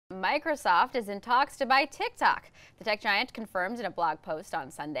Microsoft is in talks to buy TikTok. The tech giant confirmed in a blog post on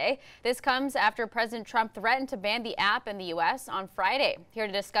Sunday. This comes after President Trump threatened to ban the app in the U.S. on Friday. Here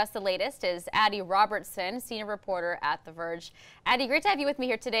to discuss the latest is Addie Robertson, senior reporter at The Verge. Addie, great to have you with me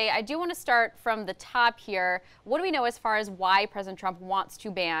here today. I do want to start from the top here. What do we know as far as why President Trump wants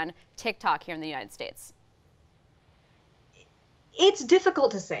to ban TikTok here in the United States? It's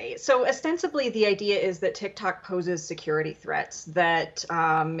difficult to say. So ostensibly, the idea is that TikTok poses security threats, that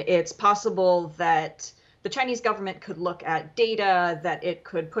it's possible that the Chinese government could look at data, that it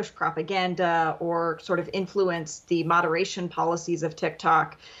could push propaganda or sort of influence the moderation policies of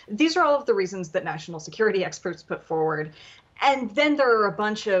TikTok. These are all of the reasons that national security experts put forward. And then there are a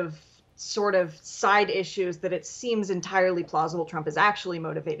bunch of sort of side issues that it seems entirely plausible Trump is actually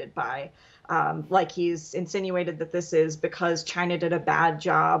motivated by. Like he's insinuated that this is because China did a bad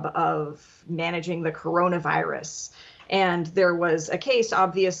job of managing the coronavirus. And there was a case,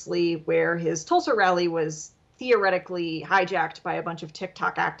 obviously, where his Tulsa rally was theoretically hijacked by a bunch of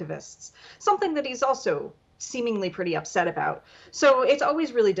TikTok activists, something that he's also seemingly pretty upset about. So it's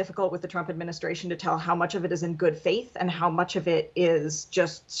always really difficult with the Trump administration to tell how much of it is in good faith and how much of it is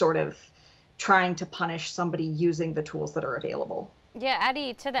just sort of trying to punish somebody using the tools that are available. Yeah,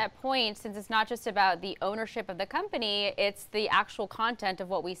 Addie, to that point, since it's not just about the ownership of the company, it's the actual content of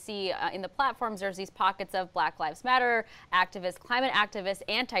what we see in the platforms. There's these pockets of Black Lives Matter activists, climate activists,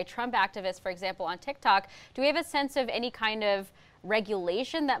 anti-Trump activists, for example, on TikTok. Do we have a sense of any kind of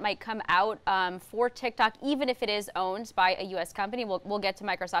regulation that might come out for TikTok, even if it is owned by a U.S. company? We'll get to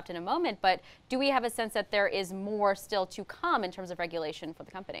Microsoft in a moment, but do we have a sense that there is more still to come in terms of regulation for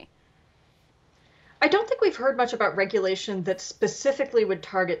the company? I don't think we've heard much about regulation that specifically would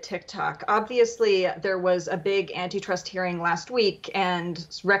target TikTok. Obviously, there was a big antitrust hearing last week and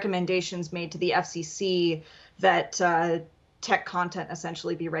recommendations made to the FCC that tech content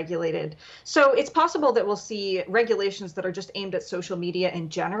essentially be regulated. So it's possible that we'll see regulations that are just aimed at social media in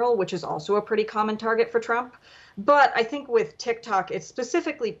general, which is also a pretty common target for Trump. But I think with TikTok, it's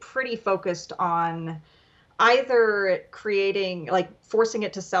specifically pretty focused on either creating, like forcing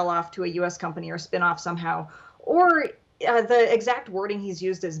it to sell off to a US company or spin off somehow, or the exact wording he's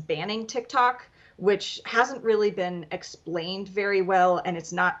used is banning TikTok, which hasn't really been explained very well, and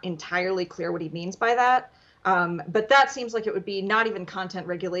it's not entirely clear what he means by that. But that seems like it would be not even content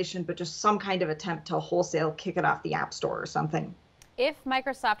regulation, but just some kind of attempt to wholesale kick it off the App Store or something. If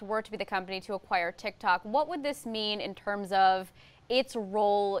Microsoft were to be the company to acquire TikTok, what would this mean in terms of its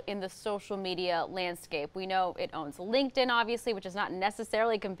role in the social media landscape? We know it owns LinkedIn, obviously, which is not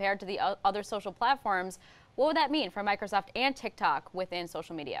necessarily compared to the other social platforms. What would that mean for Microsoft and TikTok within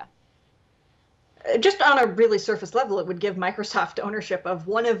social media? Just on a really surface level, it would give Microsoft ownership of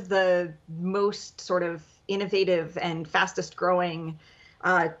one of the most sort of innovative and fastest growing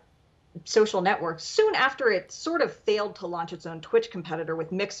social networks soon after it sort of failed to launch its own Twitch competitor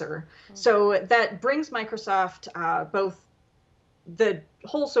with Mixer. So that brings Microsoft both the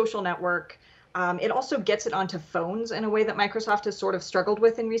whole social network. It also gets it onto phones in a way that Microsoft has sort of struggled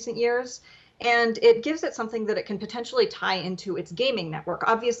with in recent years. And it gives it something that it can potentially tie into its gaming network.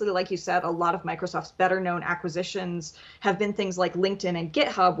 Obviously, like you said, a lot of Microsoft's better known acquisitions have been things like LinkedIn and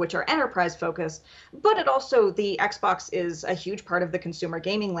GitHub, which are enterprise focused. But it also, the Xbox is a huge part of the consumer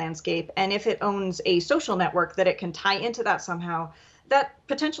gaming landscape. And if it owns a social network that it can tie into that somehow, that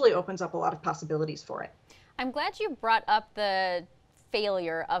potentially opens up a lot of possibilities for it. I'm glad you brought up the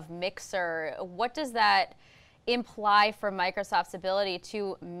failure of Mixer. What does that imply for Microsoft's ability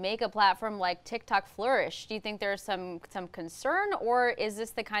to make a platform like TikTok flourish? Do you think there's some concern, or is this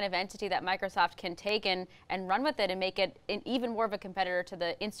the kind of entity that Microsoft can take and run with it and make it even more of a competitor to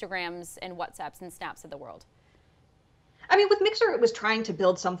the Instagrams and WhatsApps and Snaps of the world? I mean, with Mixer, it was trying to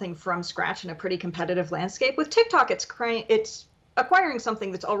build something from scratch in a pretty competitive landscape. With TikTok, it's acquiring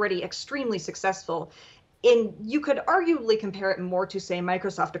something that's already extremely successful. You could arguably compare it more to, say,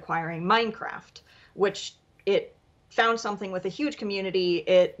 Microsoft acquiring Minecraft, which it found something with a huge community.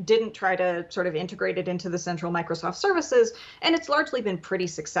 It didn't try to sort of integrate it into the central Microsoft services, and it's largely been pretty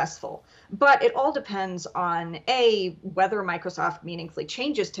successful. But it all depends on, A, whether Microsoft meaningfully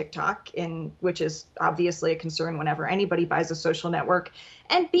changes TikTok, which is obviously a concern whenever anybody buys a social network,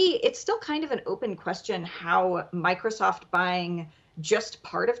 and B, it's still kind of an open question how Microsoft buying just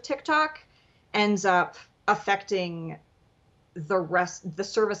part of TikTok ends up affecting the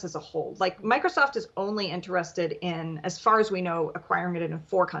service as a whole. Like, Microsoft is only interested in, as far as we know, acquiring it in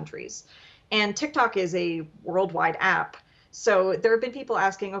 4 countries. And TikTok is a worldwide app. So there have been people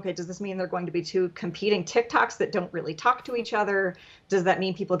asking, okay, does this mean they're going to be two competing TikToks that don't really talk to each other? Does that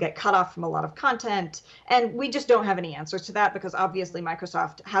mean people get cut off from a lot of content? And we just don't have any answers to that because obviously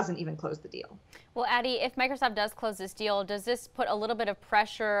Microsoft hasn't even closed the deal. Well, Addie, if Microsoft does close this deal, does this put a little bit of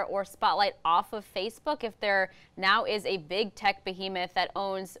pressure or spotlight off of Facebook? If there now is a big tech behemoth that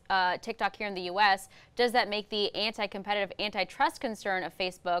owns TikTok here in the U.S., does that make the anti-competitive, antitrust concern of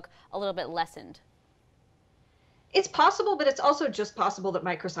Facebook a little bit lessened? It's possible, but it's also just possible that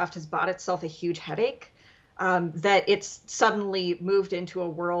Microsoft has bought itself a huge headache. That it's suddenly moved into a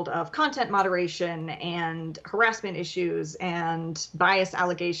world of content moderation and harassment issues and bias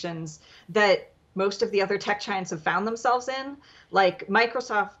allegations that most of the other tech giants have found themselves in. Like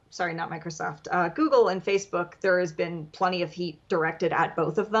Microsoft, sorry, not Microsoft, Google and Facebook, there has been plenty of heat directed at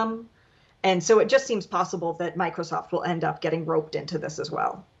both of them. And so it just seems possible that Microsoft will end up getting roped into this as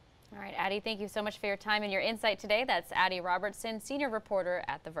well. All right, Addie, thank you so much for your time and your insight today. That's Addie Robertson, senior reporter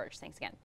at The Verge. Thanks again.